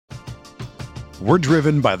We're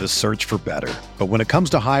driven by the search for better. But when it comes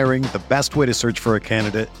to hiring, the best way to search for a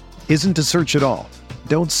candidate isn't to search at all.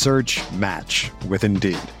 Don't search, match with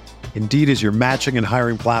Indeed. Indeed is your matching and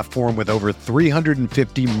hiring platform with over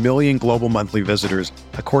 350 million global monthly visitors,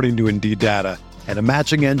 according to Indeed data, and a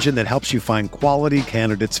matching engine that helps you find quality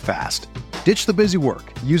candidates fast. Ditch the busy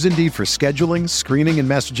work. Use Indeed for scheduling, screening, and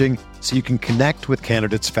messaging so you can connect with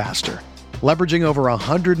candidates faster. Leveraging over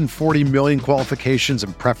 140 million qualifications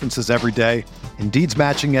and preferences every day, Indeed's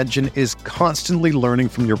matching engine is constantly learning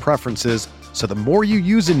from your preferences, so the more you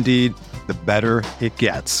use Indeed, the better it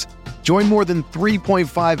gets. Join more than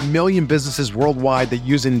 3.5 million businesses worldwide that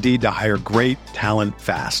use Indeed to hire great talent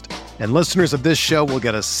fast. And listeners of this show will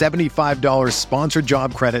get a $75 sponsored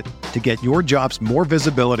job credit to get your jobs more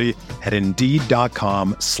visibility at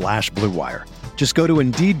Indeed.com/Blue Wire. Just go to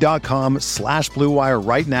Indeed.com/Blue Wire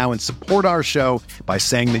right now and support our show by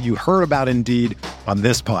saying that you heard about Indeed on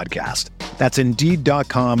this podcast. That's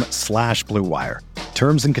Indeed.com/Blue Wire.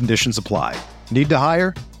 Terms and conditions apply. Need to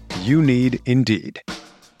hire? You need Indeed.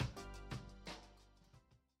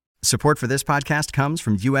 Support for this podcast comes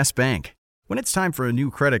from U.S. Bank. When it's time for a new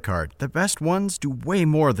credit card, the best ones do way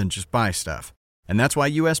more than just buy stuff. And that's why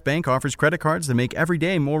U.S. Bank offers credit cards that make every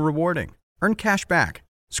day more rewarding. Earn cash back,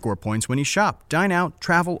 score points when you shop, dine out,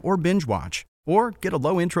 travel, or binge watch, or get a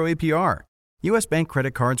low intro APR. U.S. Bank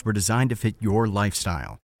credit cards were designed to fit your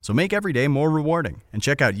lifestyle. So make every day more rewarding and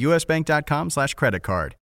check out usbank.com/credit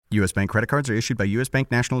card. U.S. Bank credit cards are issued by U.S. Bank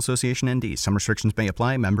National Association ND. Some restrictions may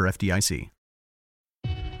apply. Member FDIC.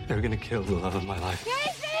 They're gonna kill the love of my life.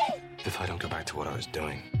 Casey! If I don't go back to what I was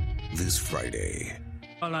doing. This Friday.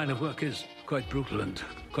 Our line of work is quite brutal and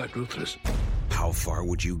quite ruthless. How far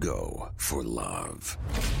would you go for love?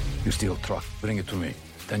 You steal truck, bring it to me.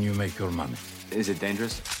 Then you make your money. Is it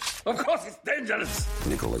dangerous? Of course it's dangerous!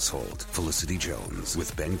 Nicholas Hoult, Felicity Jones,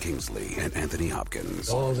 with Ben Kingsley and Anthony Hopkins.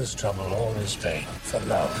 All this trouble, all this pain, for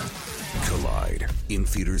love. Collide. In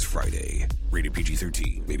theaters Friday. Rated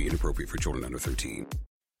PG-13. May be inappropriate for children under 13.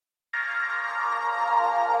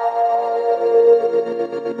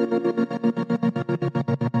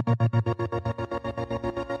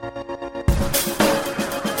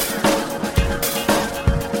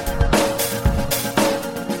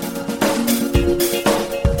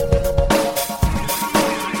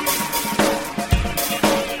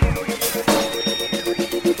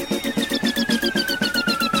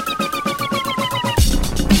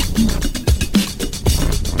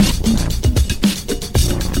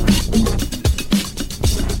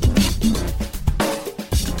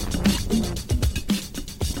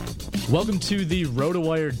 Welcome to the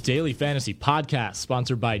RotoWire Daily Fantasy Podcast,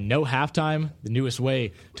 sponsored by No Halftime, the newest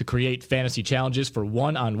way to create fantasy challenges for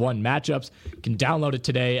one-on-one matchups. You can download it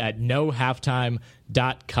today at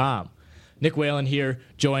nohalftime.com. Nick Whalen here,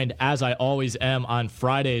 joined as I always am on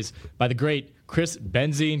Fridays by the great Chris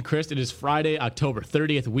Benzine. Chris, it is Friday, October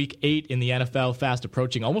 30th, Week 8 in the NFL, fast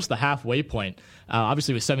approaching almost the halfway point.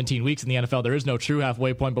 Obviously, with 17 weeks in the NFL, there is no true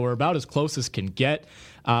halfway point, but we're about as close as can get.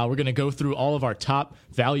 We're going to go through all of our top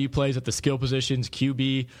value plays at the skill positions,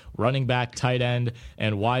 QB, running back, tight end,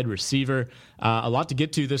 and wide receiver. A lot to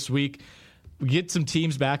get to this week. We get some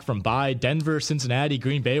teams back from bye. Denver, Cincinnati,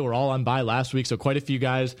 Green Bay were all on bye last week, so quite a few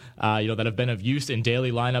guys that have been of use in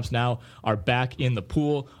daily lineups now are back in the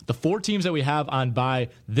pool. The four teams that we have on bye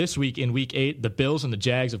this week in Week 8, the Bills and the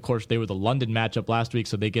Jags, of course, they were the London matchup last week,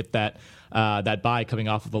 so they get that bye coming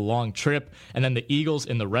off of a long trip. And then the Eagles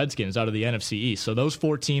and the Redskins out of the NFC East. So those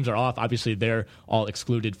four teams are off. Obviously, they're all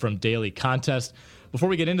excluded from daily contest. Before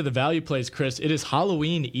we get into the value plays, Chris, it is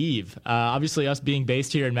Halloween Eve. Obviously, us being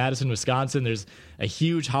based here in Madison, Wisconsin, there's a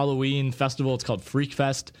huge Halloween festival. It's called Freak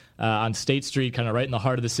Fest on State Street, kind of right in the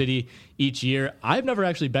heart of the city each year. I've never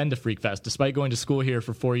actually been to Freak Fest, despite going to school here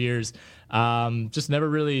for 4 years. Just never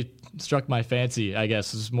really struck my fancy, I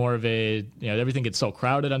guess. It's more of a, everything gets so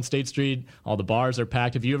crowded on State Street. All the bars are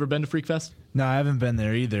packed. Have you ever been to Freak Fest? No, I haven't been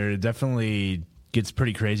there either. It definitely gets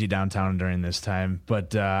pretty crazy downtown during this time,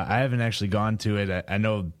 but I haven't actually gone to it. I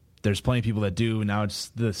know there's plenty of people that do. Now it's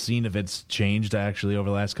the scene of it's changed actually over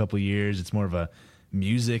the last couple of years. It's more of a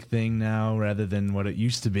music thing now rather than what it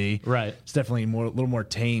used to be. Right. It's definitely a little more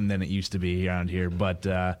tame than it used to be around here, but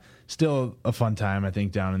still a fun time, I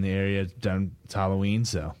think, down in the area. It's Halloween,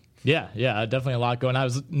 so. Yeah, definitely a lot going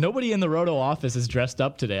on. Nobody in the Roto office is dressed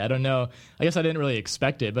up today. I don't know. I guess I didn't really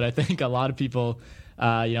expect it, but I think a lot of people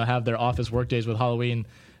have their office work days with Halloween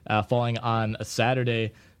falling on a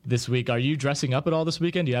Saturday this week. Are you dressing up at all this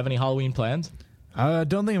weekend? Do you have any Halloween plans? I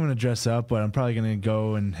don't think I'm going to dress up, but I'm probably going to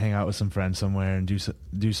go and hang out with some friends somewhere and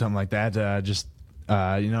do something like that. Just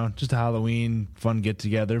a Halloween fun get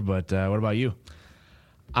together. But what about you?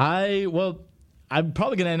 I I'm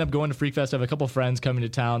probably going to end up going to Freak Fest. I have a couple friends coming to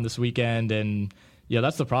town this weekend, and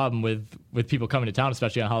that's the problem with people coming to town,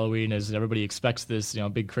 especially on Halloween, is everybody expects this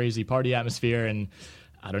big crazy party atmosphere, and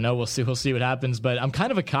I don't know. We'll see what happens, but I'm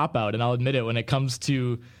kind of a cop out, and I'll admit it when it comes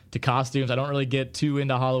to costumes. I don't really get too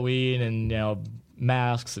into Halloween and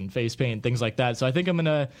masks and face paint and things like that. So I think I'm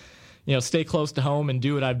gonna stay close to home and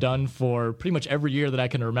do what I've done for pretty much every year that I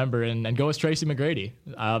can remember, and go as Tracy McGrady.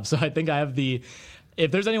 So I think I have if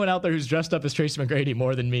there's anyone out there who's dressed up as Tracy McGrady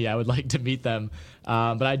more than me, I would like to meet them.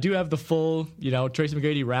 But I do have the full, Tracy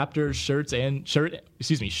McGrady Raptors shorts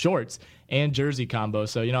and jersey combo.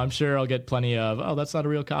 So, I'm sure I'll get plenty of, oh, that's not a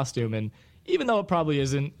real costume. And even though it probably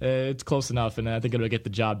isn't, it's close enough, and I think it'll get the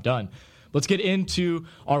job done. Let's get into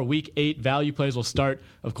our Week 8 value plays. We'll start,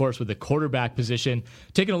 of course, with the quarterback position.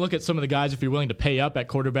 Taking a look at some of the guys, if you're willing to pay up at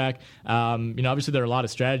quarterback, obviously there are a lot of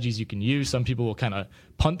strategies you can use. Some people will kind of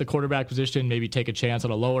punt the quarterback position, maybe take a chance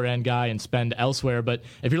on a lower-end guy and spend elsewhere. But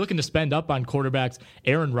if you're looking to spend up on quarterbacks,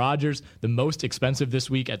 Aaron Rodgers, the most expensive this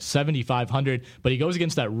week at $7,500, but he goes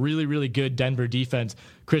against that really, really good Denver defense.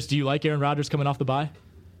 Chris, do you like Aaron Rodgers coming off the bye?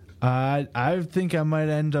 I think I might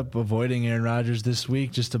end up avoiding Aaron Rodgers this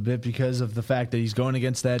week just a bit because of the fact that he's going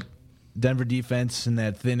against that Denver defense and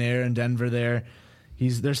that thin air in Denver there.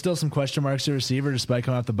 There's still some question marks at receiver despite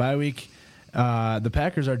coming off the bye week. The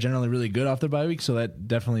Packers are generally really good off their bye week, so that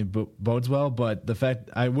definitely bodes well. But the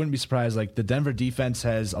fact, I wouldn't be surprised, the Denver defense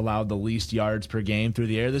has allowed the least yards per game through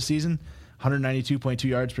the air this season, 192.2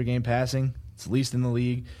 yards per game passing. It's least in the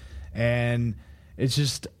league. And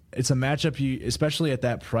it's a matchup, especially at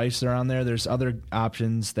that price around there. There's other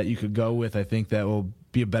options that you could go with, I think, that will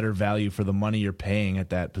be a better value for the money you're paying at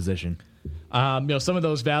that position. Some of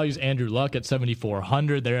those values, Andrew Luck at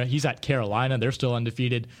 $7,400. There, he's at Carolina. They're still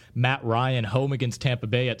undefeated. Matt Ryan home against Tampa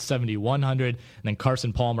Bay at $7,100, and then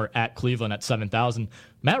Carson Palmer at Cleveland at $7,000.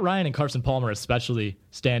 Matt Ryan and Carson Palmer especially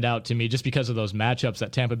stand out to me just because of those matchups.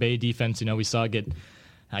 That Tampa Bay defense, we saw get,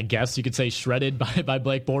 I guess you could say, shredded by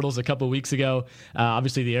Blake Bortles a couple weeks ago.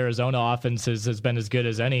 Obviously, the Arizona offense has been as good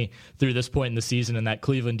as any through this point in the season, and that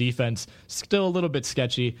Cleveland defense still a little bit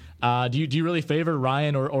sketchy. Do you really favor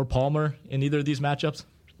Ryan or Palmer in either of these matchups?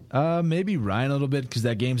 Maybe Ryan a little bit because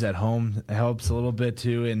that game's at home helps a little bit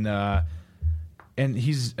too, and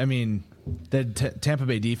he's, the Tampa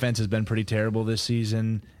Bay defense has been pretty terrible this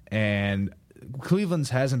season, and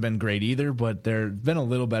Cleveland's hasn't been great either, but they've been a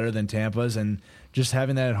little better than Tampa's, and just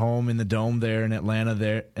having that at home in the Dome there in Atlanta,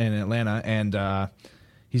 and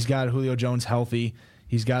he's got Julio Jones healthy.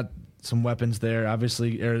 He's got some weapons there.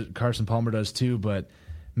 Obviously, Carson Palmer does too, but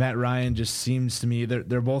Matt Ryan just seems to me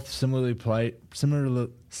they're both similarly priced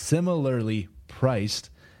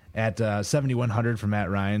at $7,100 for Matt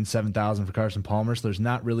Ryan, $7,000 for Carson Palmer. So there's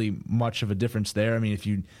not really much of a difference there. If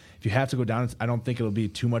you have to go down, I don't think it'll be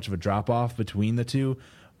too much of a drop off between the two.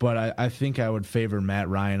 But I think I would favor Matt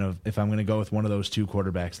Ryan if I'm going to go with one of those two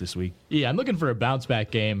quarterbacks this week. Yeah, I'm looking for a bounce-back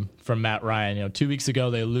game from Matt Ryan. 2 weeks ago,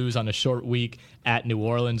 they lose on a short week at New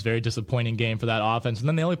Orleans. Very disappointing game for that offense. And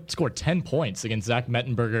then they only scored 10 points against Zach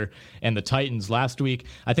Mettenberger and the Titans last week.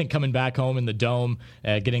 I think coming back home in the Dome,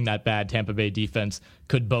 getting that bad Tampa Bay defense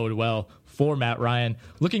could bode well for Matt Ryan.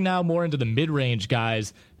 Looking now more into the mid-range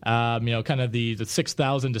guys, kind of the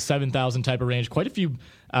 6,000 to 7,000 type of range. Quite a few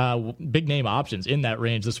big name options in that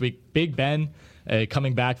range this week. Big Ben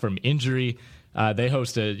coming back from injury. They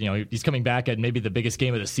host he's coming back at maybe the biggest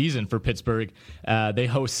game of the season for Pittsburgh. They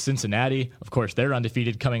host Cincinnati. Of course, they're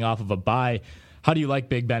undefeated coming off of a bye. How do you like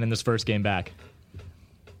Big Ben in this first game back?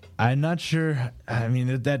 I'm not sure.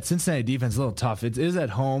 That Cincinnati defense is a little tough. It is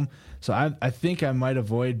at home. So I think I might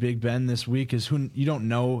avoid Big Ben this week because you don't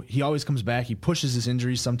know. He always comes back. He pushes his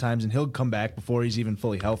injuries sometimes, and he'll come back before he's even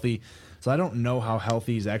fully healthy. So I don't know how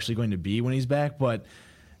healthy he's actually going to be when he's back, but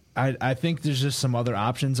I think there's just some other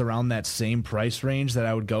options around that same price range that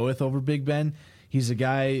I would go with over Big Ben. He's a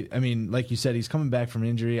guy, like you said, he's coming back from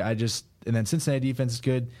injury. And then Cincinnati defense is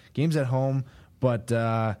good. Game's at home, but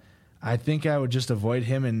I think I would just avoid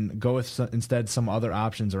him and go with instead some other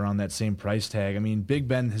options around that same price tag. Big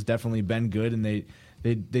Ben has definitely been good, and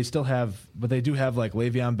they still have, but they do have like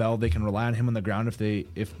Le'Veon Bell. They can rely on him on the ground if they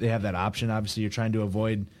have that option. Obviously, you're trying to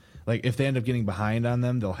avoid, like, if they end up getting behind on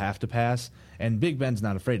them, they'll have to pass. And Big Ben's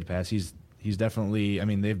not afraid to pass. He's definitely,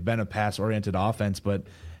 they've been a pass-oriented offense, but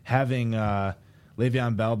having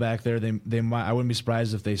Le'Veon Bell back there, they might, I wouldn't be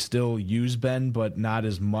surprised if they still use Ben, but not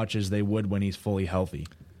as much as they would when he's fully healthy.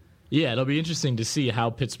 Yeah, it'll be interesting to see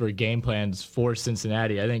how Pittsburgh game plans for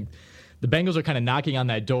Cincinnati. I think the Bengals are kind of knocking on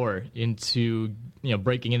that door into,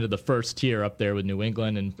 breaking into the first tier up there with New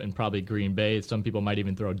England and probably Green Bay. Some people might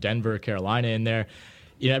even throw Denver, Carolina in there.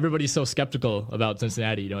 everybody's so skeptical about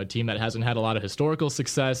Cincinnati, a team that hasn't had a lot of historical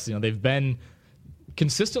success. They've been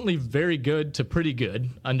consistently very good to pretty good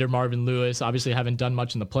under Marvin Lewis, obviously haven't done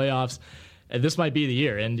much in the playoffs. This might be the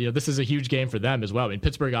year, and this is a huge game for them as well.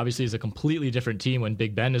 Pittsburgh obviously is a completely different team when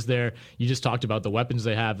Big Ben is there. You just talked about the weapons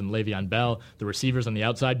they have and Le'Veon Bell, the receivers on the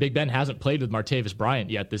outside. Big Ben hasn't played with Martavis Bryant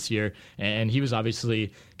yet this year, and he was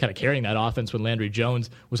obviously kind of carrying that offense when Landry Jones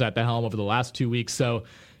was at the helm over the last 2 weeks. So,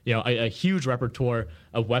 a huge repertoire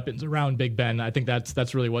of weapons around Big Ben. I think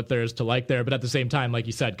that's really what there is to like there. But at the same time, like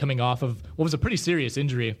you said, coming off of what was a pretty serious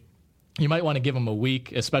injury, you might want to give him a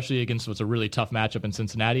week, especially against what's a really tough matchup in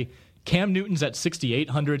Cincinnati. Cam Newton's at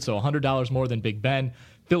 $6,800, so $100 more than Big Ben.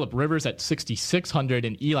 Phillip Rivers at $6,600,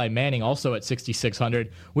 and Eli Manning also at $6,600.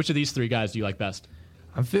 Which of these three guys do you like best?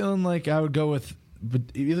 I'm feeling like I would go with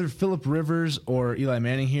either Phillip Rivers or Eli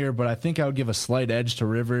Manning here, but I think I would give a slight edge to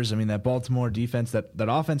Rivers. That Baltimore defense, that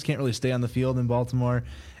offense can't really stay on the field in Baltimore.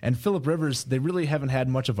 And Phillip Rivers, they really haven't had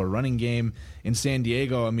much of a running game in San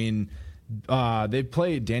Diego. They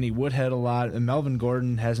played Danny Woodhead a lot, and Melvin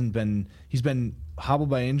Gordon he's been hobbled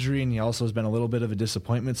by injury, and he also has been a little bit of a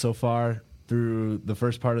disappointment so far through the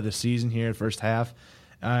first part of the season here, first half.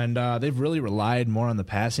 And they've really relied more on the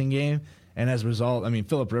passing game. And as a result,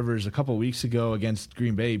 Phillip Rivers a couple weeks ago against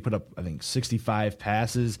Green Bay, he put up, 65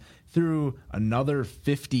 passes, threw another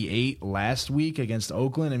 58 last week against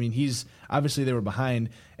Oakland. He's obviously they were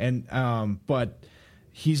behind, and but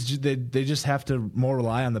they just have to more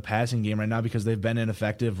rely on the passing game right now because they've been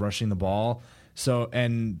ineffective rushing the ball. So,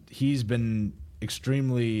 and he's been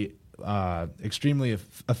extremely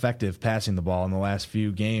effective passing the ball in the last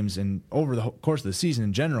few games and over the course of the season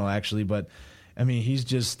in general, actually. But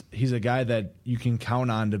he's a guy that you can count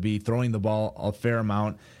on to be throwing the ball a fair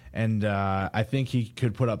amount. And I think he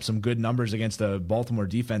could put up some good numbers against a Baltimore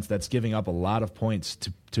defense that's giving up a lot of points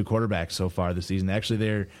to quarterbacks so far this season. Actually,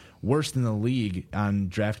 they're worst in the league on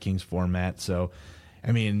DraftKings format. So,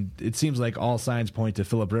 it seems like all signs point to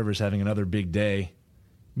Phillip Rivers having another big day.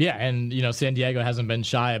 Yeah, and San Diego hasn't been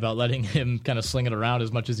shy about letting him kind of sling it around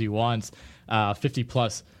as much as he wants.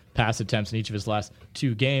 50-plus pass attempts in each of his last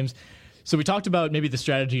 2 games. So we talked about maybe the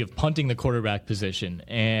strategy of punting the quarterback position.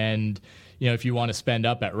 And, if you want to spend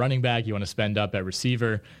up at running back, you want to spend up at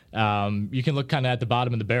receiver, you can look kind of at the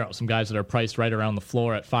bottom of the barrel. Some guys that are priced right around the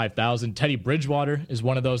floor at $5,000. Teddy Bridgewater is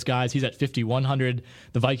one of those guys. He's at $5,100.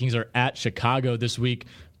 The Vikings are at Chicago this week.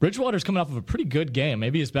 Bridgewater's coming off of a pretty good game,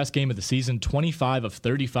 maybe his best game of the season, 25 of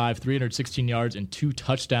 35, 316 yards and 2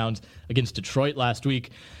 touchdowns against Detroit last week.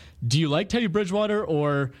 Do you like Teddy Bridgewater,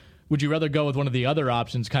 or would you rather go with one of the other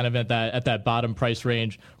options kind of at that bottom price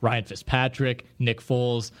range, Ryan Fitzpatrick, Nick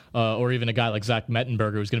Foles, or even a guy like Zach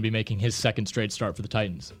Mettenberger who's going to be making his second straight start for the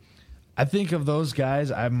Titans? I think of those guys,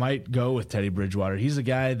 I might go with Teddy Bridgewater. He's a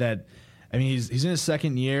guy that, he's in his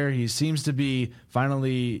second year. He seems to be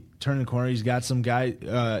finally turning the corner. He's got some guy,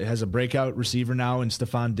 has a breakout receiver now in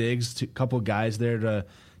Stephon Diggs, a couple of guys there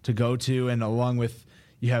to go to, and along with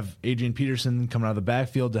you have Adrian Peterson coming out of the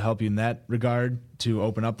backfield to help you in that regard to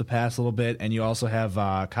open up the pass a little bit, and you also have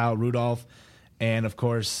Kyle Rudolph, and of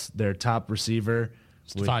course their top receiver,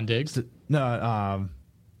 Stephon Diggs. No,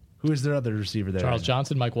 who is their other receiver there? Charles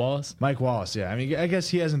Johnson, Mike Wallace. Mike Wallace, yeah. I guess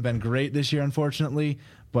he hasn't been great this year, unfortunately,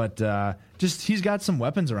 but just he's got some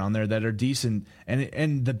weapons around there that are decent,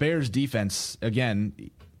 and the Bears' defense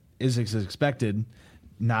again is as expected.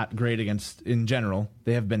 Not great against in general.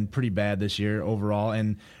 They have been pretty bad this year overall.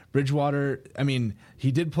 And Bridgewater,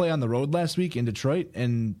 he did play on the road last week in Detroit,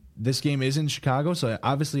 and this game is in Chicago. So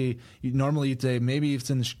obviously, normally you'd say maybe if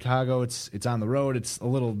it's in Chicago, it's on the road. It's a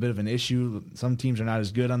little bit of an issue. Some teams are not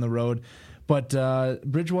as good on the road. But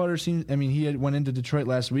Bridgewater seems. He went into Detroit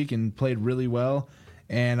last week and played really well,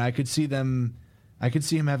 and I could see him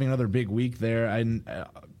having another big week there.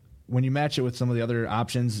 When you match it with some of the other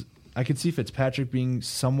options, I could see Fitzpatrick being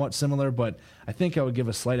somewhat similar, but I think I would give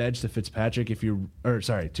a slight edge to Fitzpatrick to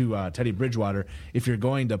Teddy Bridgewater if you're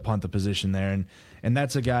going to punt the position there, and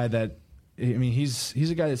that's a guy that he's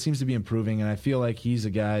a guy that seems to be improving, and I feel like he's a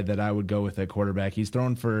guy that I would go with at quarterback. He's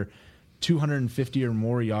thrown for 250 or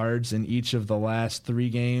more yards in each of the last 3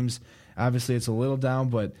 games. Obviously, it's a little down,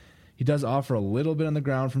 but he does offer a little bit on the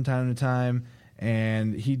ground from time to time,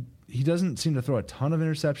 and he doesn't seem to throw a ton of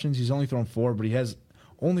interceptions. He's only thrown 4, but he has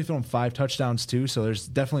only thrown 5 touchdowns too, so there's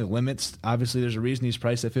definitely limits. Obviously, there's a reason he's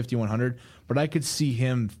priced at $5,100, but I could see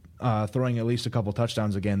him throwing at least a couple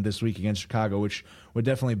touchdowns again this week against Chicago, which would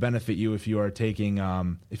definitely benefit you if you are taking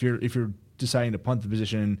if you're deciding to punt the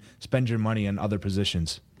position and spend your money on other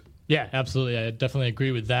positions. Yeah, absolutely. I definitely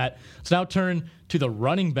agree with that. Let's now turn to the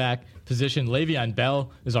running back position. Le'Veon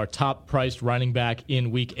Bell is our top-priced running back in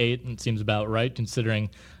Week 8, and it seems about right considering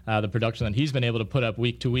the production that he's been able to put up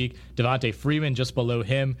week to week. Devontae Freeman just below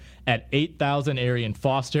him at $8,000. Arian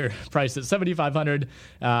Foster priced at $7,500.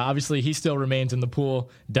 Obviously, he still remains in the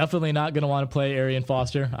pool. Definitely not going to want to play Arian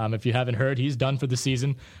Foster. If you haven't heard, he's done for the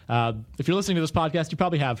season. If you're listening to this podcast, you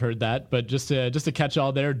probably have heard that, but just to catch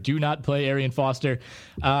all there, do not play Arian Foster.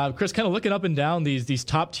 Chris, kind of looking up and down these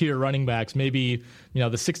top-tier running backs, maybe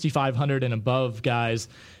the 6,500 and above guys.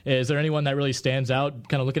 Is there anyone that really stands out,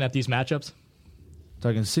 kind of looking at these matchups?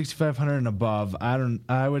 Talking 6,500 and above,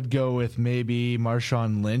 I would go with maybe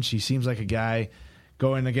Marshawn Lynch. He seems like a guy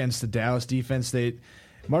going against the Dallas defense.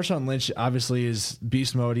 Marshawn Lynch obviously is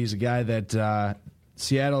beast mode. He's a guy that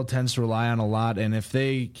Seattle tends to rely on a lot, and if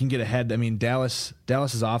they can get ahead, I mean,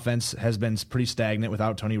 Dallas's offense has been pretty stagnant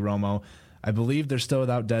without Tony Romo. I believe they're still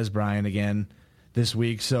without Dez Bryant again this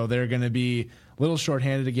week, so they're going to be a little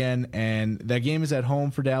shorthanded again, and that game is at home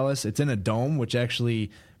for Dallas. It's in a dome, which actually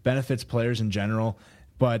benefits players in general,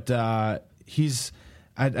 but the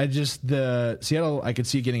Seattle, I could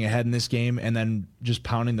see getting ahead in this game and then just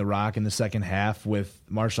pounding the rock in the second half with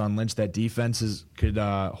Marshawn Lynch. That defense could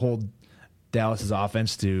hold Dallas's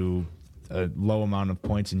offense to a low amount of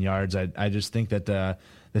points and yards. I just think that the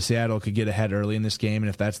Seattle could get ahead early in this game, and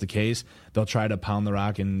if that's the case, they'll try to pound the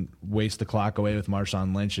rock and waste the clock away with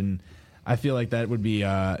Marshawn Lynch, and I feel like that would be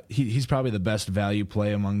he's probably the best value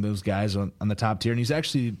play among those guys on the top tier. And he's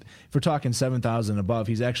actually, if we're talking 7,000 above,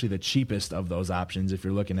 he's actually the cheapest of those options if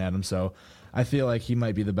you're looking at him. So I feel like he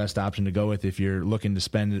might be the best option to go with if you're looking to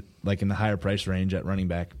spend it like in the higher price range at running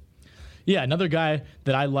back. Yeah, another guy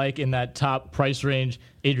that I like in that top price range,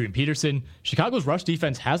 Adrian Peterson. Chicago's rush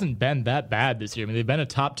defense hasn't been that bad this year. I mean, they've been a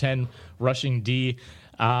top 10 rushing D.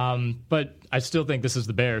 But I still think this is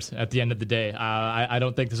the Bears at the end of the day. I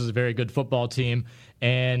don't think this is a very good football team.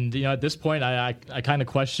 And, at this point, I kind of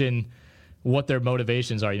question what their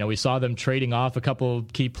motivations are. We saw them trading off a couple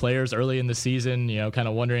key players early in the season, kind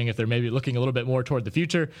of wondering if they're maybe looking a little bit more toward the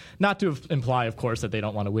future. Not to imply, of course, that they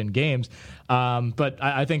don't want to win games. But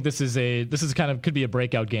I think this is could be a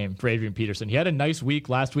breakout game for Adrian Peterson. He had a nice week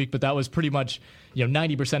last week, but that was pretty much,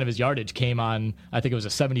 90% of his yardage came on, I think it was a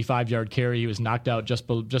 75-yard carry. He was knocked out just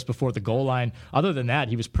before the goal line. Other than that,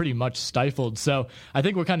 he was pretty much stifled. So I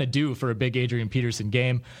think we're kind of due for a big Adrian Peterson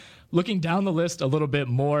game. Looking down the list a little bit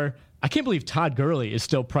more, I can't believe Todd Gurley is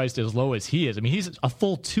still priced as low as he is. I mean, he's a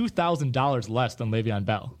full $2,000 less than Le'Veon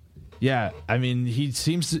Bell. Yeah, I mean,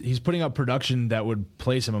 he's putting up production that would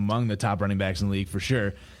place him among the top running backs in the league for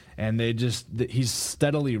sure. And he's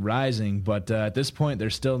steadily rising, but at this point, they're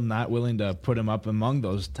still not willing to put him up among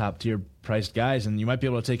those top tier priced guys. And you might be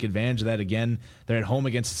able to take advantage of that again. They're at home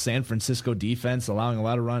against the San Francisco defense, allowing a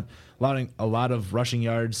lot of rushing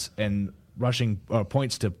yards and rushing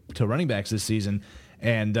points to running backs this season.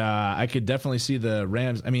 And I could definitely see the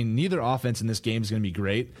Rams. I mean, neither offense in this game is going to be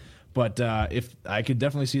great, but if I could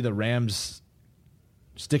definitely see the Rams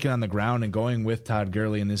sticking on the ground and going with Todd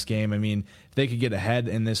Gurley in this game. I mean, if they could get ahead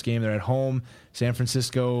in this game, they're at home. San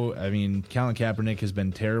Francisco, I mean, Colin Kaepernick has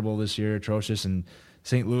been terrible this year, atrocious, and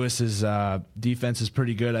St. Louis's defense is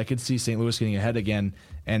pretty good. I could see St. Louis getting ahead again,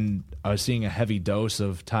 and I was seeing a heavy dose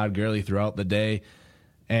of Todd Gurley throughout the day,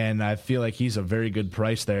 and I feel like he's a very good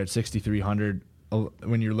price there at $6,300.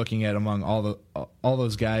 When you're looking at among all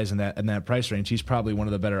those guys in that price range, he's probably one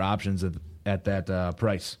of the better options at that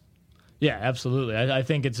price. Yeah, absolutely. I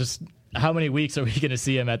think it's just how many weeks are we going to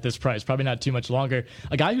see him at this price? Probably not too much longer.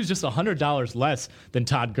 A guy who's just $100 less than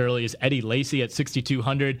Todd Gurley is Eddie Lacy at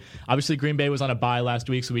 $6,200. Obviously, Green Bay was on a bye last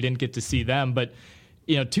week, so we didn't get to see them. But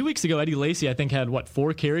 2 weeks ago, Eddie Lacy, I think, had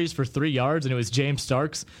 4 carries for 3 yards, and it was James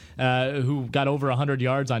Starks who got over 100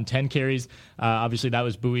 yards on 10 carries. Obviously, that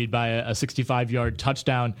was buoyed by a 65-yard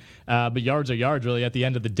touchdown. But yards are yards, really, at the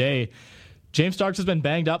end of the day. James Starks has been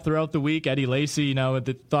banged up throughout the week. Eddie Lacy,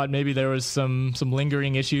 thought maybe there was some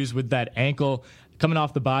lingering issues with that ankle. Coming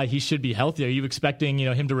off the bye, he should be healthy. Are you expecting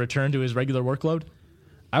him to return to his regular workload?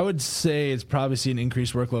 I would say it's probably seen an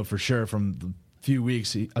increased workload for sure from the few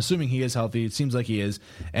weeks, assuming he is healthy. It seems like he is.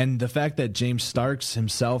 And the fact that James Starks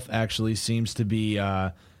himself actually seems to be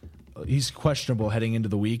he's questionable heading into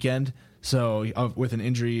the weekend, so with an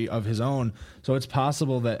injury of his own. So it's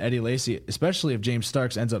possible that Eddie Lacy, especially if James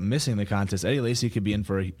Starks ends up missing the contest, Eddie Lacy could be in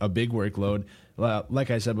for a big workload. Like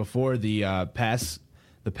I said before, the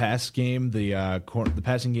passing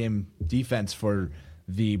game defense for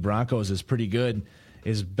the Broncos is pretty good,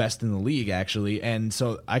 is best in the league actually, and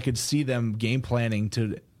so I could see them game planning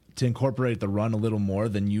to incorporate the run a little more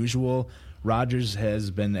than usual. Rodgers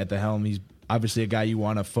has been at the helm. He's obviously a guy you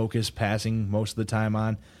want to focus passing most of the time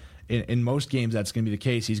on. In most games, that's going to be the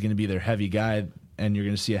case. He's going to be their heavy guy, and you're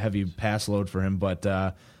going to see a heavy pass load for him. But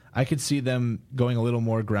I could see them going a little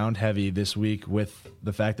more ground heavy this week with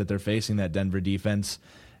the fact that they're facing that Denver defense.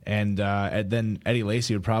 And then Eddie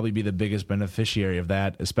Lacy would probably be the biggest beneficiary of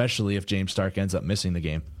that, especially if James Stark ends up missing the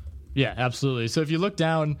game. Yeah, absolutely. So if you look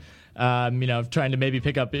down, trying to maybe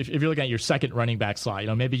pick up, if you're looking at your second running back slot,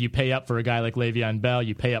 maybe you pay up for a guy like Le'Veon Bell,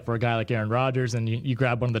 you pay up for a guy like Aaron Rodgers, and you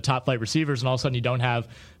grab one of the top flight receivers, and all of a sudden you don't have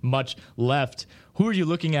much left. Who are you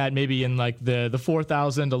looking at maybe in like the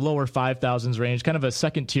 4,000 to lower 5,000s range, kind of a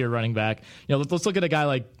second tier running back? Let's look at a guy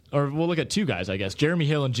like, or we'll look at two guys, I guess, Jeremy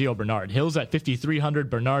Hill and Gio Bernard. Hill's at 5,300,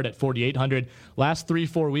 Bernard at 4,800. Last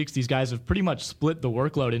 3-4 weeks, these guys have pretty much split the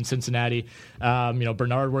workload in Cincinnati.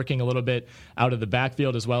 Bernard working a little bit out of the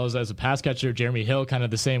backfield as well as a pass catcher. Jeremy Hill kind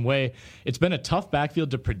of the same way. It's been a tough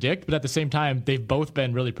backfield to predict, but at the same time, they've both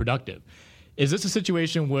been really productive. Is this a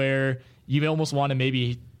situation where you almost want to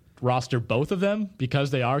maybe roster both of them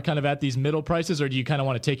because they are kind of at these middle prices, or do you kind of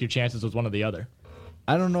want to take your chances with one or the other?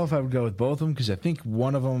 I don't know if I would go with both of them because I think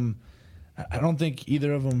one of them, I don't think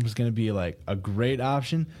either of them is going to be like a great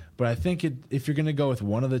option, but I think if you're going to go with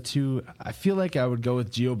one of the two, I feel like I would go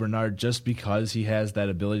with Gio Bernard just because he has that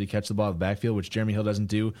ability to catch the ball in the backfield, which Jeremy Hill doesn't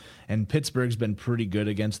do, and Pittsburgh's been pretty good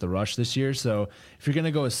against the rush this year, so if you're going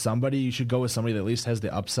to go with somebody, you should go with somebody that at least has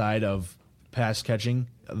the upside of pass catching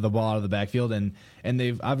the ball out of the backfield, and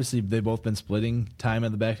they've both been splitting time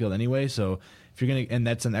in the backfield anyway, so if you're gonna, and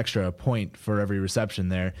that's an extra point for every reception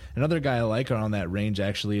there. Another guy I like around that range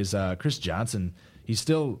actually is Chris Johnson. He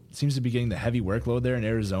still seems to be getting the heavy workload there in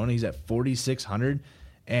Arizona. He's at 4,600,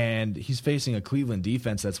 and he's facing a Cleveland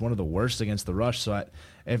defense that's one of the worst against the rush. So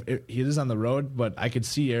if he is on the road, but I could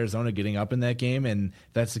see Arizona getting up in that game, and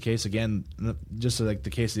if that's the case again, just like the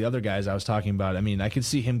case of the other guys I was talking about. I mean, I could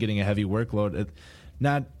see him getting a heavy workload.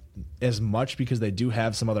 Not as much because they do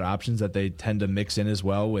have some other options that they tend to mix in as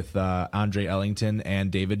well with Andre Ellington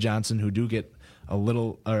and David Johnson, who do get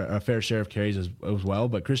a fair share of carries as well.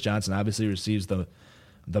 But Chris Johnson obviously receives the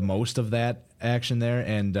most of that action there,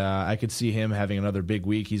 and I could see him having another big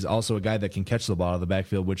week. He's also a guy that can catch the ball out of the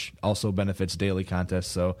backfield, which also benefits daily contests.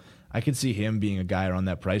 So I could see him being a guy around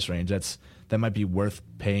that price range. That might be worth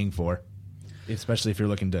paying for, especially if you're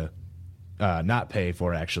looking to not pay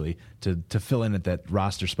for actually to fill in at that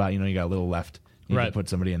roster spot. You got a little left. You can put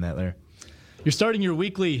somebody in that there. You're starting your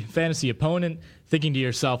weekly fantasy opponent, thinking to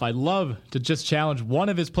yourself, I'd love to just challenge one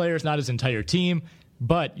of his players, not his entire team,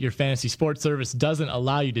 but your fantasy sports service doesn't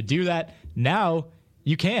allow you to do that. Now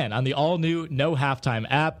you can on the all-new No Halftime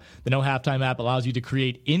app. The No Halftime app allows you to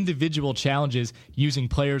create individual challenges using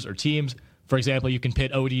players or teams. For example, you can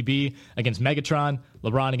pit ODB against Megatron,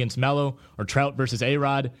 LeBron against Melo, or Trout versus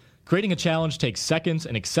A-Rod. Creating a challenge takes seconds,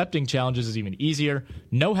 and accepting challenges is even easier.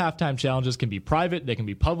 No halftime challenges can be private, they can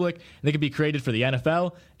be public, and they can be created for the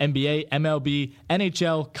NFL, NBA, MLB,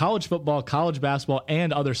 NHL, college football, college basketball,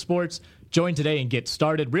 and other sports. Join today and get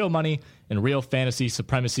started. Real money and real fantasy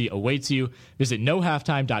supremacy awaits you. Visit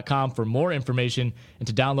nohalftime.com for more information and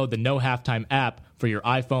to download the No Halftime app for your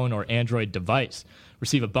iPhone or Android device.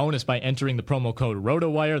 Receive a bonus by entering the promo code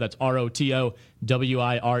ROTOWIRE, that's ROTOWIRE,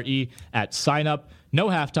 at sign up. No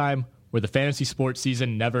Halftime, where the fantasy sports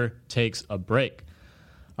season never takes a break.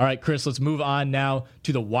 All right, Chris, let's move on now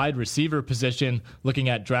to the wide receiver position, looking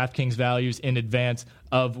at DraftKings values in advance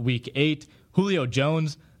of Week 8. Julio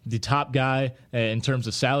Jones, the top guy in terms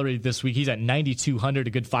of salary this week. He's at 9,200, a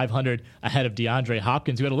good 500 ahead of DeAndre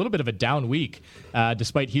Hopkins, who had a little bit of a down week,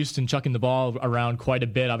 despite Houston chucking the ball around quite a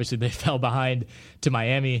bit. Obviously, they fell behind to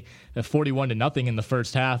Miami, 41-0 in the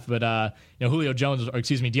first half. But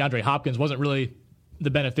DeAndre Hopkins wasn't really the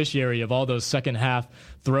beneficiary of all those second half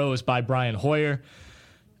throws by Brian Hoyer.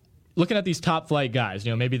 Looking at these top flight guys,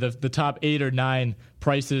 maybe the top 8 or 9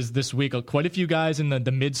 prices this week, quite a few guys in the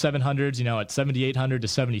mid 700s, at 7,800 to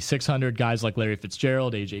 7,600, guys like Larry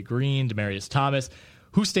Fitzgerald, AJ Green, Demaryius Thomas.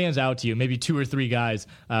 Who stands out to you? Maybe 2 or 3 guys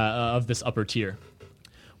of this upper tier.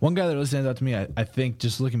 One guy that really stands out to me, I think,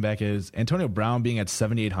 just looking back, is Antonio Brown being at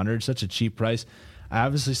 7,800, such a cheap price. I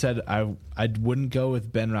obviously said I wouldn't go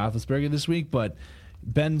with Ben Roethlisberger this week, but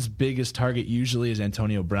Ben's biggest target usually is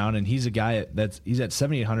Antonio Brown, and he's a guy he's at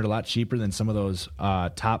 7,800, a lot cheaper than some of those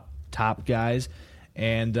top guys,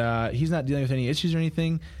 and he's not dealing with any issues or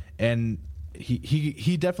anything. And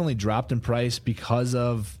he definitely dropped in price because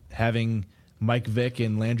of having Mike Vick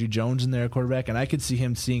and Landry Jones in there at quarterback, and I could see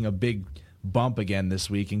him seeing a big bump again this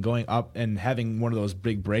week and going up and having one of those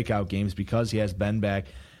big breakout games because he has Ben back.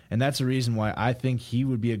 and that's the reason why I think he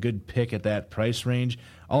would be a good pick at that price range.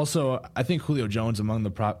 Also, I think Julio Jones among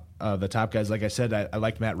the top guys. Like I said, I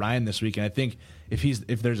liked Matt Ryan this week, and I think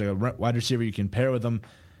if there's a wide receiver you can pair with him,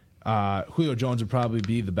 Julio Jones would probably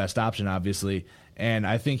be the best option, obviously, and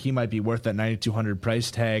I think he might be worth that $9,200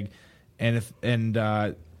 price tag. And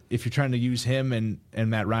if you're trying to use him and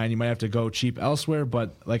Matt Ryan, you might have to go cheap elsewhere.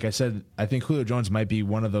 But like I said, I think Julio Jones might be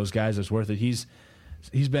one of those guys that's worth it. He's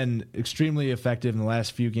been extremely effective in the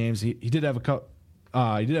last few games. He did have a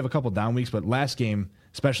couple down weeks, but last game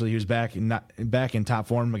especially, he was back in top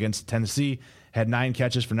form against Tennessee. Had 9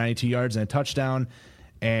 catches for 92 yards and a touchdown.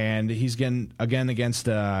 And he's again against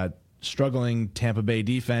a struggling Tampa Bay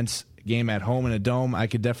defense. Game at home in a dome. I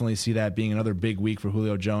could definitely see that being another big week for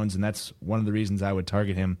Julio Jones, and that's one of the reasons I would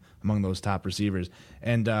target him among those top receivers.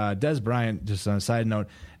 And Dez Bryant, just on a side note,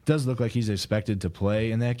 does look like he's expected to play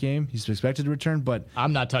in that game. He's expected to return, but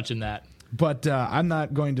I'm not touching that. But I'm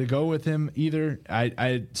not going to go with him either.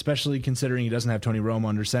 I especially considering he doesn't have Tony Romo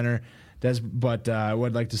under center. But I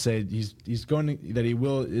would like to say he's going that he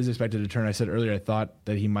is expected to return. I said earlier I thought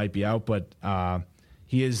that he might be out, but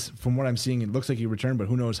he is, from what I'm seeing, it looks like he returned, but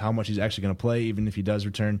who knows how much he's actually going to play, even if he does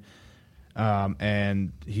return.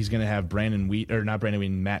 And he's going to have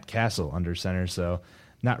Matt Castle under center, so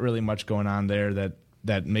not really much going on there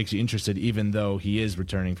that makes you interested, even though he is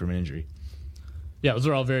returning from an injury. Yeah, those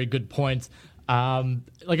are all very good points.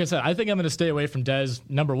 Like I said, I think I'm going to stay away from Dez.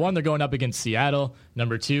 Number one, they're going up against Seattle.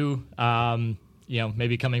 Number two,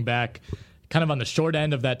 maybe coming back kind of on the short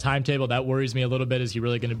end of that timetable. That worries me a little bit. Is he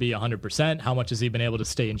really going to be 100%? How much has he been able to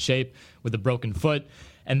stay in shape with a broken foot?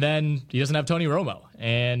 And then he doesn't have Tony Romo.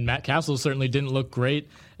 And Matt Castle certainly didn't look great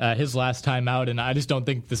his last time out. And I just don't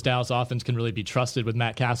think this Dallas offense can really be trusted with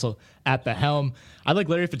Matt Castle at the helm. I like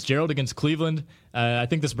Larry Fitzgerald against Cleveland. I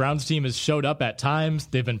think this Browns team has showed up at times.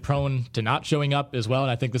 They've been prone to not showing up as well.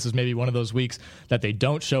 And I think this is maybe one of those weeks that they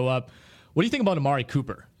don't show up. What do you think about Amari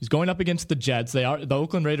Cooper? He's going up against the Jets. The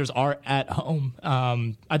Oakland Raiders are at home.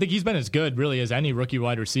 I think he's been as good, really, as any rookie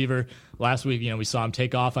wide receiver. Last week, we saw him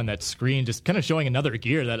take off on that screen, just kind of showing another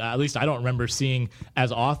gear that at least I don't remember seeing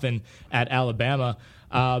as often at Alabama.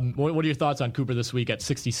 What are your thoughts on Cooper this week at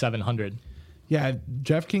 6,700? Yeah,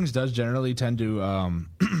 DraftKings does generally tend to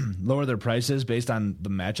lower their prices based on the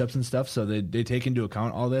matchups and stuff, so they take into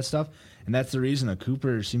account all that stuff, and that's the reason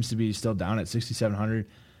Cooper seems to be still down at 6,700.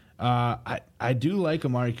 I do like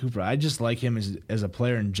Amari Cooper. I just like him as a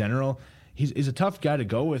player in general. He's a tough guy to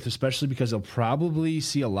go with, especially because he'll probably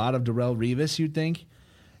see a lot of Darrelle Revis, you'd think.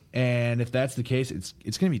 And if that's the case, it's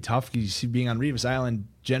going to be tough because being on Revis Island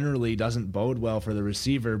generally doesn't bode well for the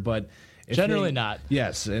receiver. But generally not.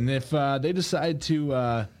 Yes, and if they decide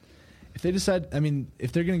to, if they're going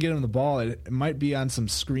to get him the ball, it might be on some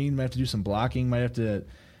screen. Might have to do some blocking. Might have to.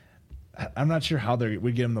 I'm not sure how they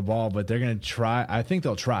would get him the ball, but they're going to try. I think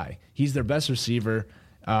they'll try. He's their best receiver.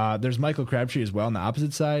 There's Michael Crabtree as well on the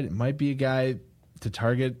opposite side. It might be a guy to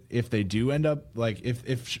target if they do end up, like if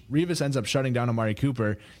Revis ends up shutting down Amari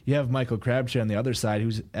Cooper, you have Michael Crabtree on the other side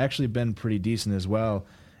who's actually been pretty decent as well.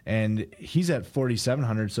 And he's at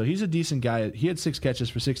 4,700, so he's a decent guy. He had 6 catches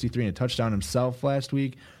for 63 and a touchdown himself last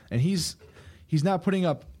week. And he's not putting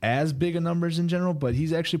up as big of numbers in general, but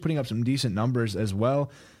he's actually putting up some decent numbers as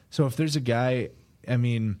well. So if there's a guy,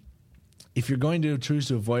 if you're going to choose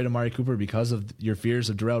to avoid Amari Cooper because of your fears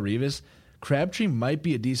of Darrelle Revis, Crabtree might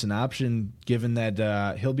be a decent option given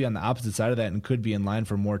that he'll be on the opposite side of that and could be in line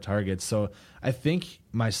for more targets. So I think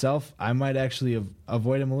myself, I might actually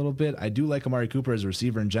avoid him a little bit. I do like Amari Cooper as a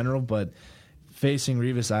receiver in general, but facing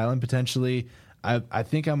Revis Island potentially, I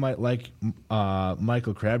think I might like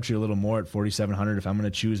Michael Crabtree a little more at 4,700 if I'm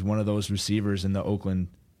going to choose one of those receivers in Oakland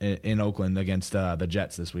against the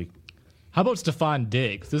Jets this week. How about Stephon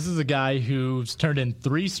Diggs? This is a guy who's turned in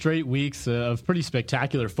 3 straight weeks of pretty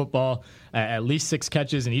spectacular football, at least 6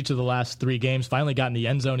 catches in each of the last 3 games. Finally got in the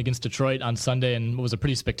end zone against Detroit on Sunday and was a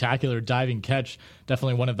pretty spectacular diving catch.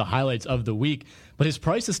 Definitely one of the highlights of the week. But his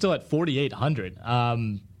price is still at 4,800.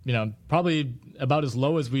 Probably about as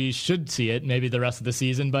low as we should see it maybe the rest of the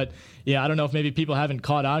season. But yeah, I don't know if maybe people haven't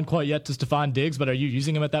caught on quite yet to Stephon Diggs, but are you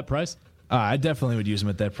using him at that price? I definitely would use him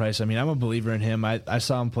at that price. I'm a believer in him. I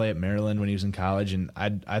saw him play at Maryland when he was in college, and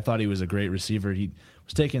I thought he was a great receiver. He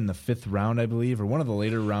was taken in the 5th round, I believe, or one of the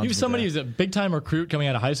later rounds. He was somebody who's a big-time recruit coming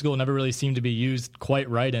out of high school, never really seemed to be used quite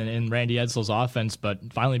right in Randy Edsall's offense,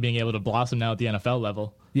 but finally being able to blossom now at the NFL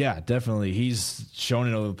level. Yeah, definitely. He's shown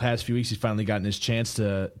it over the past few weeks. He's finally gotten his chance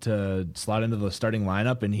to slot into the starting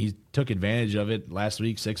lineup, and he took advantage of it last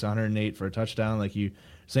week. 608 for a touchdown. Like you were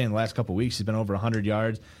saying, the last couple of weeks, he's been over 100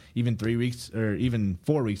 yards. Even 3 weeks or even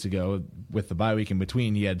 4 weeks ago, with the bye week in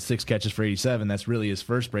between, he had 6 catches for 87. That's really his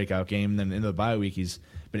first breakout game. And then into the bye week, he's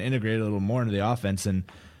been integrated a little more into the offense, and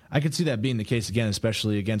I could see that being the case again,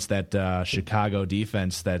 especially against that Chicago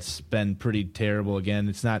defense that's been pretty terrible again.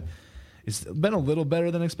 It's been a little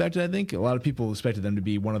better than expected, I think. A lot of people expected them to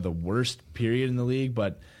be one of the worst period in the league,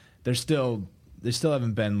 but they still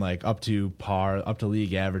haven't been like up to par, up to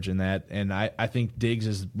league average in that. And I think Diggs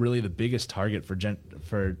is really the biggest target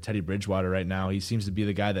for Teddy Bridgewater right now. He seems to be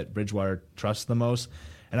the guy that Bridgewater trusts the most,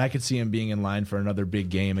 and I could see him being in line for another big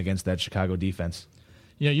game against that Chicago defense.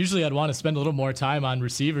 You know, usually I'd want to spend a little more time on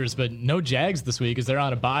receivers, but no Jags this week as they're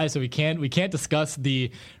on a bye, so we can't discuss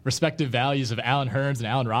the respective values of Allen Hurns and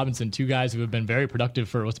Allen Robinson, two guys who have been very productive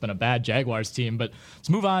for what's been a bad Jaguars team. But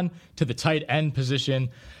let's move on to the tight end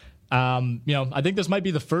position. I think this might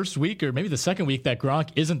be the first week or maybe the second week that Gronk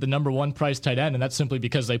isn't the number one priced tight end, and that's simply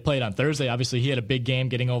because they played on Thursday. Obviously, he had a big game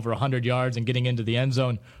getting over 100 yards and getting into the end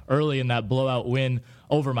zone early in that blowout win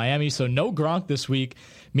over Miami. So no Gronk this week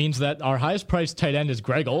means that our highest priced tight end is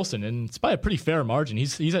Greg Olsen, and it's by a pretty fair margin.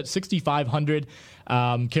 He's at 6,500.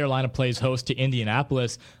 Carolina plays host to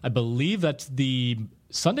Indianapolis. I believe that's the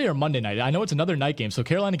Sunday or Monday night. I know it's another night game, so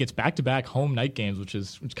Carolina gets back-to-back home night games, which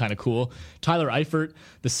is kind of cool. Tyler Eifert,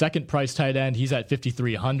 the second price tight end, he's at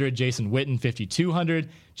 5,300. Jason Witten, 5,200.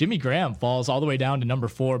 Jimmy Graham falls all the way down to number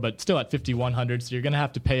 4, but still at 5,100, so you're going to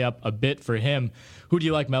have to pay up a bit for him. Who do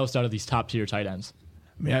you like most out of these top-tier tight ends?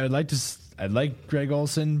 I mean, I'd like Greg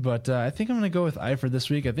Olsen, but I think I'm going to go with Eifert this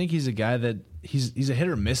week. I think he's a guy that he's a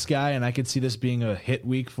hit-or-miss guy, and I could see this being a hit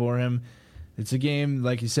week for him. It's a game,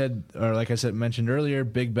 like you said, or like I said, mentioned earlier,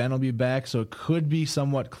 Big Ben will be back, so it could be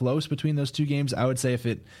somewhat close between those two games. I would say if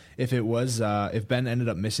Ben ended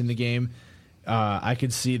up missing the game, I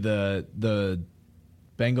could see the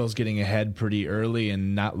Bengals getting ahead pretty early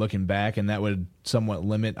and not looking back, and that would somewhat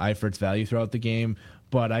limit Eifert's value throughout the game.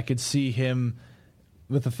 But I could see him,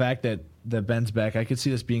 with the fact that Ben's back, I could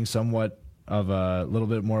see this being somewhat of a little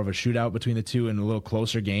bit more of a shootout between the two and a little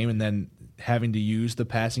closer game, and then having to use the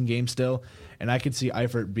passing game still. And I could see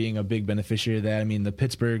Eifert being a big beneficiary of that. I mean, the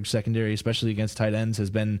Pittsburgh secondary, especially against tight ends,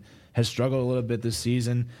 has struggled a little bit this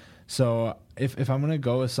season. So if I'm going to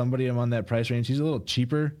go with somebody on that price range, he's a little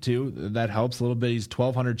cheaper too. That helps a little bit. He's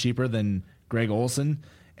 $1,200 cheaper than Greg Olsen.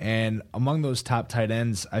 And among those top tight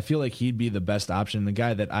ends, I feel like he'd be the best option, the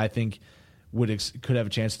guy that I think could have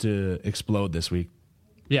a chance to explode this week.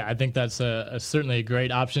 Yeah, I think that's certainly a great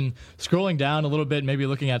option. Scrolling down a little bit, maybe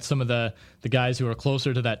looking at some of the guys who are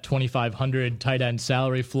closer to that 2,500 tight end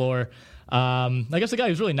salary floor. I guess the guy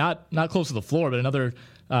who's really not close to the floor, but another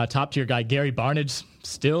top tier guy, Gary Barnidge,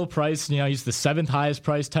 still priced. He's the 7th highest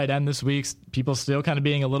priced tight end this week. People still kind of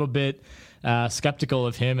being a little bit skeptical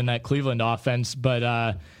of him in that Cleveland offense,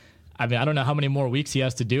 but. I don't know how many more weeks he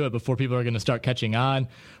has to do it before people are going to start catching on.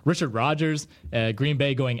 Richard Rodgers, Green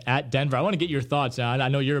Bay going at Denver. I want to get your thoughts. I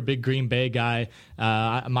know you're a big Green Bay guy.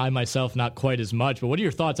 I myself, not quite as much. But what are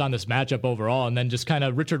your thoughts on this matchup overall? And then just kind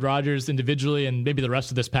of Richard Rodgers individually and maybe the rest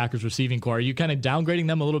of this Packers receiving core. Are you kind of downgrading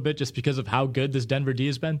them a little bit just because of how good this Denver D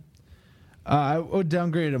has been? I would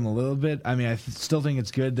downgrade him a little bit. I mean, I still think it's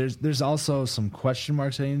good. There's also some question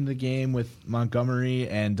marks heading into the game with Montgomery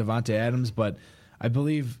and Davante Adams, but I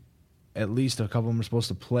believe at least a couple of them are supposed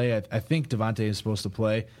to play. I think Davante is supposed to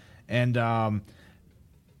play. And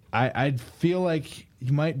I feel like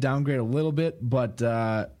you might downgrade a little bit, but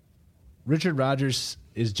Richard Rodgers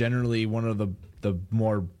is generally one of the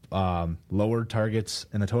more lower targets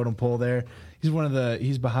in the totem pole there.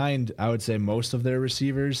 He's behind, I would say, most of their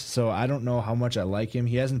receivers, so I don't know how much I like him.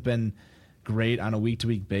 He hasn't been great on a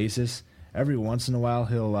week-to-week basis. Every once in a while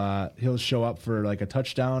he'll show up for like a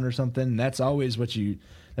touchdown or something, and that's always what you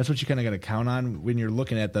kind of got to count on when you're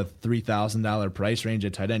looking at the $3,000 price range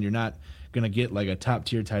at tight end. You're not going to get like a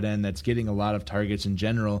top-tier tight end that's getting a lot of targets in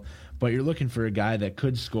general, but you're looking for a guy that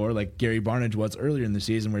could score like Gary Barnidge was earlier in the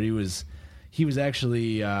season, where he was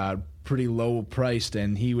actually pretty low priced,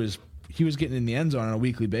 and he was getting in the end zone on a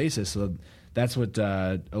weekly basis. So that's what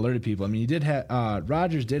alerted people. I mean,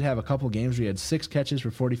 Rodgers did have a couple games where he had 6 catches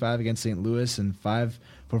for 45 against St. Louis and 5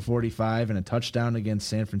 for 45 and a touchdown against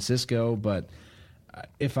San Francisco, but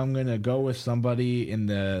if I'm going to go with somebody in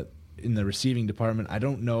the receiving department, I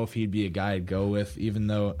don't know if he'd be a guy I'd go with, even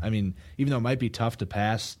though it might be tough to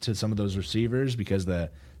pass to some of those receivers because the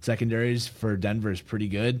secondaries for Denver is pretty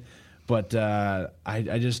good. But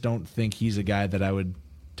I just don't think he's a guy that I would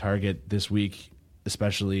target this week,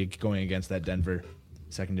 especially going against that Denver.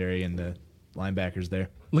 secondary and the linebackers there.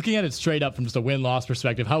 Looking at it straight up from just a win-loss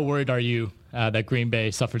perspective, how worried are you that Green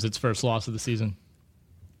Bay suffers its first loss of the season?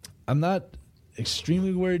 I'm not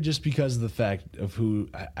extremely worried just because of the fact of who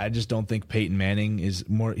I just don't think Peyton Manning is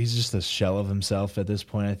more. He's just a shell of himself at this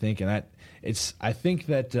point, I think, and I think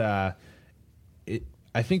that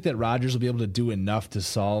Rodgers will be able to do enough to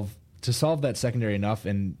solve that secondary enough,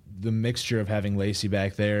 and the mixture of having Lacy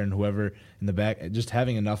back there and whoever in the back, just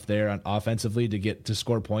having enough there on offensively to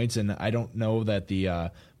score points. And I don't know that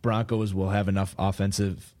the Broncos will have enough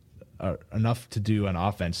enough to do on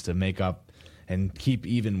offense to make up and keep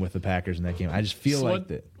even with the Packers in that game. I just feel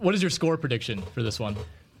What is your score prediction for this one?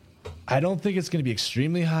 I don't think it's going to be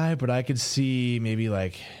extremely high, but I could see maybe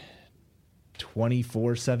like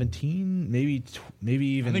 24-17, maybe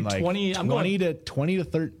even like 20 to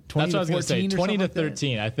 13. That's what I was going to say. 20 to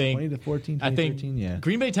 13. I think 20 to 14. 20, I think 13, yeah.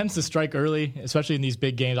 Green Bay tends to strike early, especially in these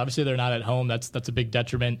big games. Obviously, they're not at home. That's a big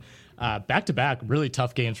detriment. Back-to-back, really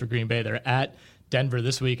tough games for Green Bay. They're at Denver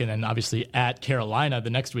this week, and then obviously at Carolina the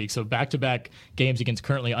next week. So back-to-back games against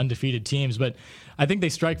currently undefeated teams. But I think they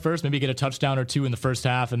strike first, maybe get a touchdown or two in the first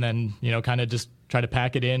half, and then kind of just try to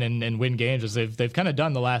pack it in and win games as they've kind of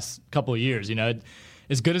done the last couple of years.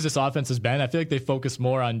 As good as this offense has been, I feel like they focus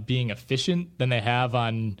more on being efficient than they have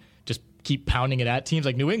on just keep pounding it at teams.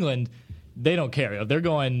 Like New England, they don't care. They're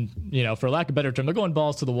going, for lack of a better term, they're going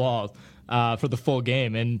balls to the wall for the full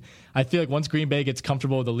game. And I feel like once Green Bay gets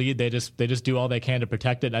comfortable with the lead, they just do all they can to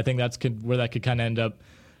protect it. And I think that's where that could kind of end up,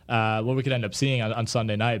 what we could end up seeing on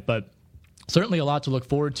Sunday night. But certainly a lot to look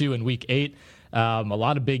forward to in Week 8. A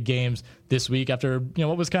lot of big games this week after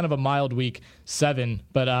what was kind of a mild Week 7.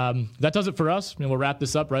 But that does it for us. We'll wrap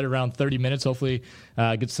this up right around 30 minutes. Hopefully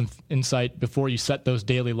get some insight before you set those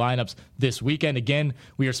daily lineups this weekend. Again,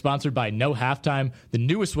 we are sponsored by No Halftime, the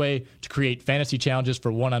newest way to create fantasy challenges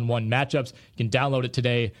for one-on-one matchups. You can download it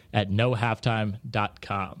today at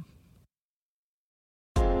nohalftime.com.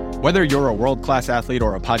 Whether you're a world-class athlete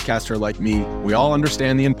or a podcaster like me, we all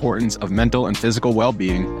understand the importance of mental and physical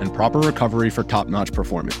well-being and proper recovery for top-notch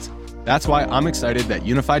performance. That's why I'm excited that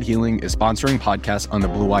Unified Healing is sponsoring podcasts on the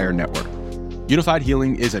Blue Wire Network. Unified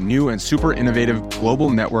Healing is a new and super innovative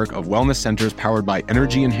global network of wellness centers powered by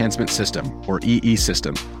Energy Enhancement System, or EE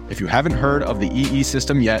System. If you haven't heard of the EE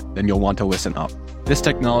System yet, then you'll want to listen up. This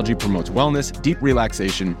technology promotes wellness, deep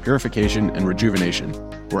relaxation, purification, and rejuvenation.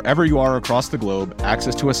 Wherever you are across the globe,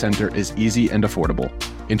 access to a center is easy and affordable.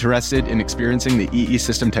 Interested in experiencing the EE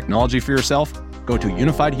System technology for yourself? Go to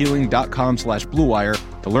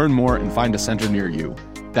unifiedhealing.com/bluewire to learn more and find a center near you.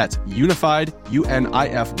 That's unified,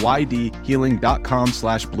 UNIFYD,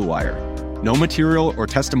 healing.com/bluewire. No material or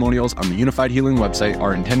testimonials on the Unified Healing website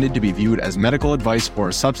are intended to be viewed as medical advice or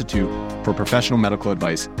a substitute for professional medical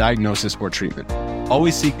advice, diagnosis, or treatment.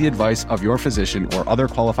 Always seek the advice of your physician or other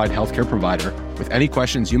qualified healthcare provider with any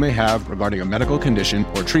questions you may have regarding a medical condition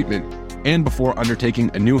or treatment and before undertaking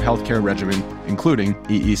a new healthcare regimen, including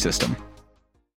EE System.